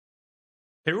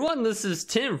Hey everyone, this is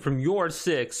Tim from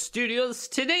YourSixStudios.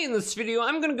 Today in this video,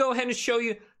 I'm going to go ahead and show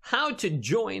you how to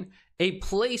join a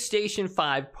PlayStation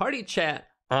 5 party chat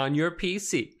on your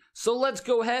PC. So let's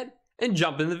go ahead and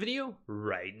jump in the video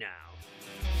right now.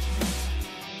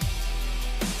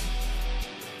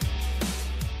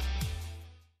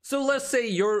 So let's say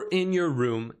you're in your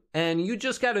room and you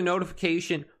just got a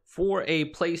notification for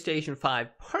a PlayStation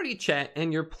 5 party chat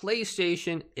and your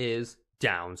PlayStation is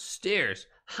downstairs.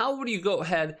 How would you go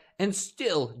ahead and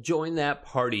still join that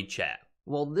party chat?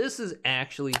 Well, this is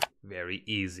actually very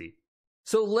easy.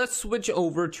 So let's switch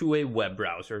over to a web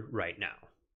browser right now.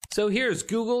 So here's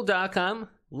google.com.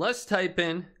 Let's type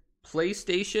in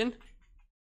PlayStation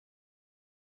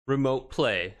Remote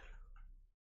Play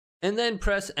and then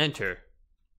press enter.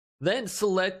 Then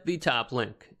select the top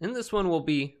link, and this one will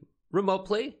be Remote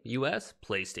Play US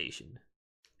PlayStation.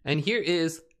 And here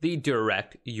is the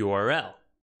direct URL.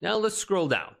 Now let's scroll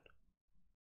down.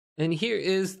 And here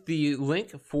is the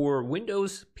link for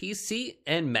Windows, PC,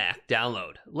 and Mac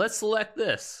download. Let's select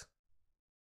this.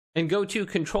 And go to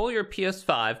Control Your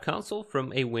PS5 console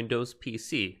from a Windows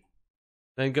PC.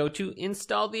 Then go to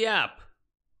Install the app.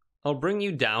 I'll bring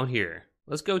you down here.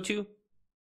 Let's go to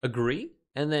Agree,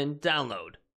 and then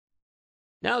Download.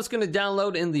 Now it's going to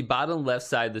download in the bottom left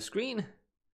side of the screen.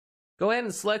 Go ahead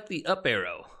and select the up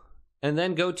arrow. And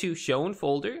then go to Show in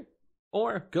Folder.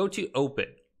 Or go to Open.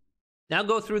 Now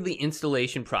go through the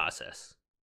installation process.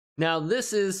 Now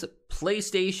this is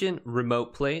PlayStation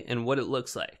Remote Play and what it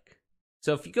looks like.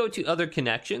 So if you go to Other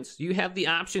Connections, you have the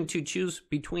option to choose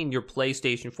between your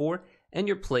PlayStation 4 and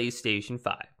your PlayStation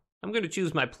 5. I'm going to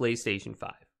choose my PlayStation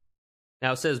 5.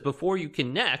 Now it says before you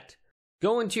connect,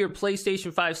 go into your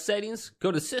PlayStation 5 settings,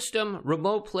 go to System,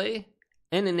 Remote Play,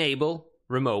 and enable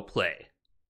Remote Play.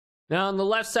 Now on the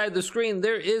left side of the screen,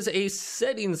 there is a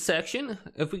settings section.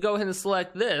 If we go ahead and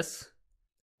select this,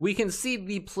 we can see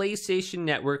the PlayStation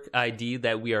Network ID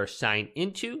that we are signed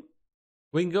into.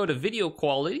 We can go to video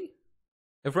quality.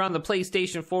 If we're on the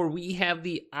PlayStation 4, we have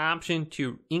the option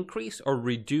to increase or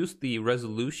reduce the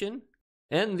resolution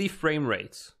and the frame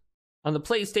rates. On the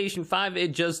PlayStation 5,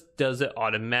 it just does it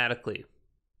automatically.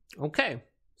 Okay,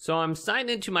 so I'm signed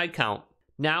into my account.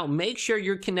 Now make sure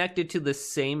you're connected to the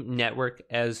same network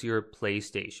as your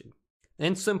PlayStation.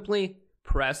 And simply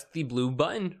press the blue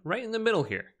button right in the middle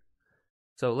here.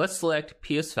 So let's select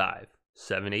PS5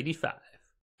 785.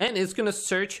 And it's going to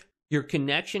search your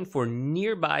connection for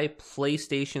nearby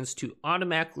PlayStations to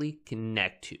automatically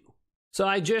connect to. So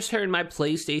I just heard my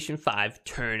PlayStation 5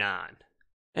 turn on.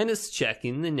 And it's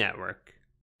checking the network.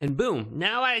 And boom,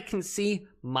 now I can see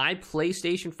my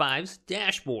PlayStation 5's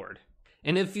dashboard.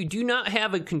 And if you do not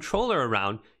have a controller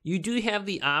around, you do have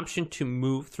the option to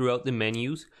move throughout the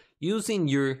menus using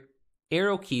your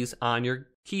arrow keys on your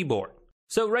keyboard.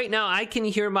 So right now I can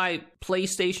hear my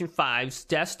PlayStation 5's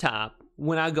desktop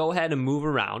when I go ahead and move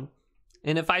around.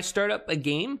 And if I start up a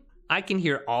game, I can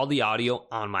hear all the audio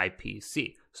on my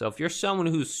PC. So if you're someone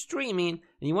who's streaming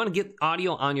and you want to get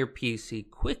audio on your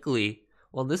PC quickly,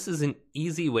 well, this is an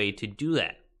easy way to do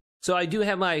that. So I do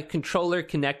have my controller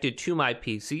connected to my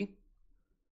PC.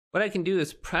 What I can do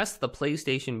is press the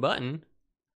PlayStation button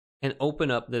and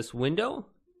open up this window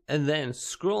and then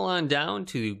scroll on down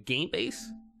to Game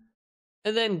Base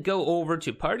and then go over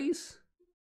to Parties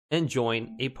and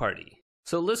join a party.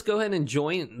 So let's go ahead and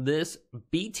join this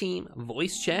B-Team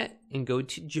voice chat and go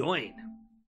to Join.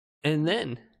 And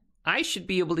then I should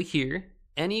be able to hear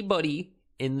anybody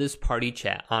in this party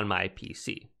chat on my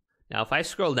PC. Now if I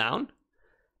scroll down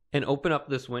and open up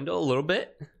this window a little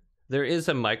bit, there is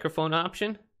a microphone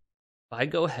option. If I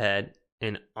go ahead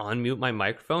and unmute my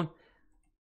microphone,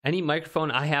 any microphone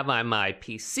I have on my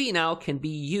PC now can be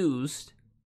used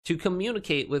to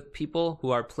communicate with people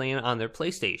who are playing on their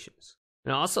PlayStations.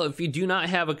 And also, if you do not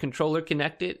have a controller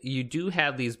connected, you do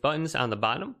have these buttons on the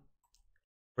bottom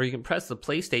where you can press the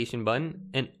PlayStation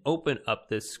button and open up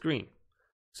this screen.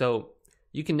 So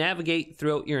you can navigate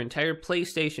throughout your entire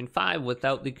PlayStation 5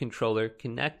 without the controller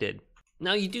connected.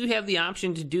 Now you do have the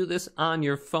option to do this on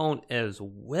your phone as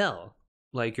well.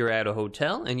 Like you're at a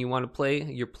hotel and you want to play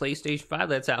your PlayStation 5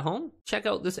 that's at home, check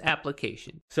out this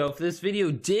application. So if this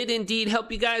video did indeed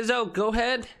help you guys out, go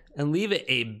ahead and leave it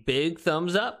a big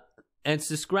thumbs up and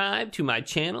subscribe to my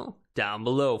channel down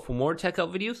below for more tech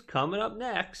out videos coming up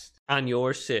next on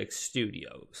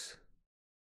YourSixStudios.